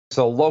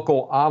So,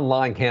 local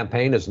online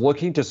campaign is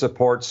looking to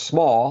support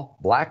small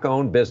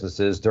Black-owned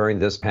businesses during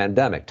this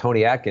pandemic.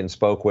 Tony Atkins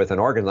spoke with an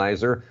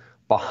organizer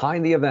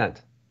behind the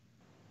event.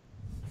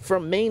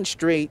 From Main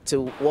Street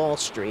to Wall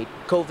Street,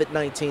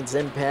 COVID-19's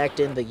impact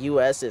in the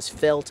U.S. is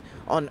felt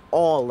on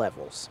all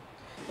levels.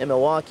 In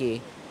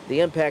Milwaukee,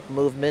 the Impact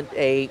Movement,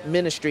 a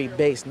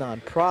ministry-based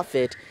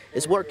nonprofit,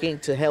 is working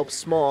to help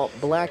small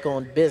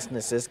Black-owned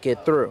businesses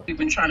get through. We've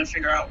been trying to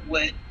figure out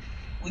what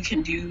we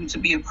can do to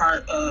be a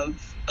part of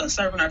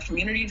serving our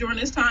community during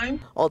this time.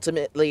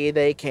 Ultimately,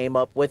 they came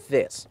up with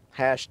this.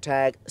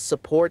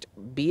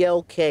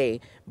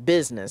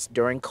 #SupportBLKBusiness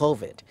during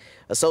COVID,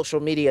 a social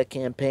media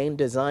campaign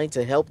designed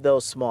to help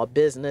those small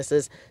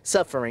businesses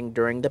suffering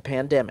during the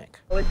pandemic.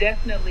 It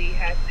definitely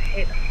has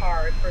hit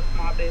hard for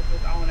small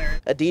business owners.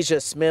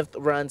 Adisha Smith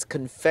runs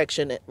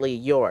Confectionately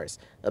Yours,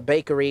 a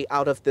bakery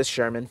out of the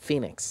Sherman,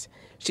 Phoenix.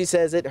 She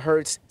says it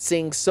hurts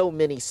seeing so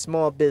many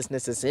small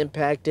businesses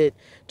impacted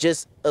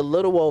just a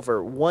little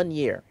over 1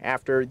 year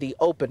after the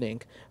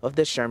opening of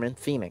the Sherman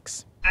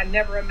Phoenix. I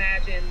never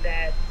imagined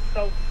that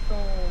so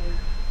soon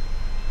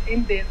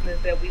in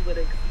business that we would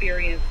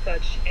experience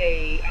such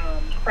a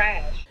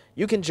crash.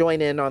 You can join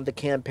in on the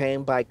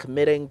campaign by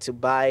committing to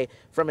buy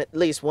from at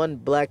least one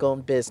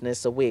Black-owned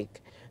business a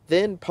week.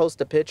 Then post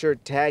a picture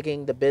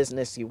tagging the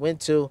business you went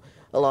to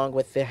along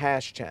with the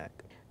hashtag.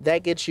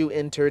 That gets you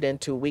entered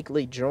into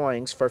weekly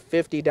drawings for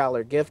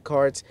 $50 gift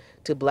cards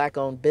to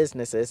Black-owned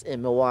businesses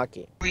in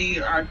Milwaukee.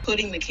 We are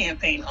putting the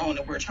campaign on,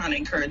 and we're trying to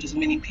encourage as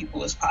many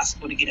people as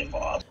possible to get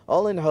involved.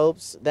 All in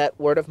hopes that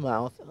word of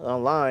mouth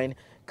online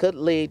could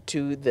lead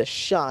to the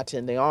shot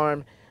in the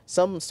arm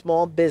some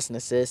small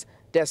businesses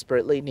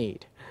desperately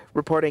need.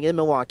 Reporting in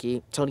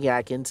Milwaukee, Tony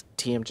Atkins,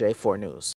 TMJ4 News.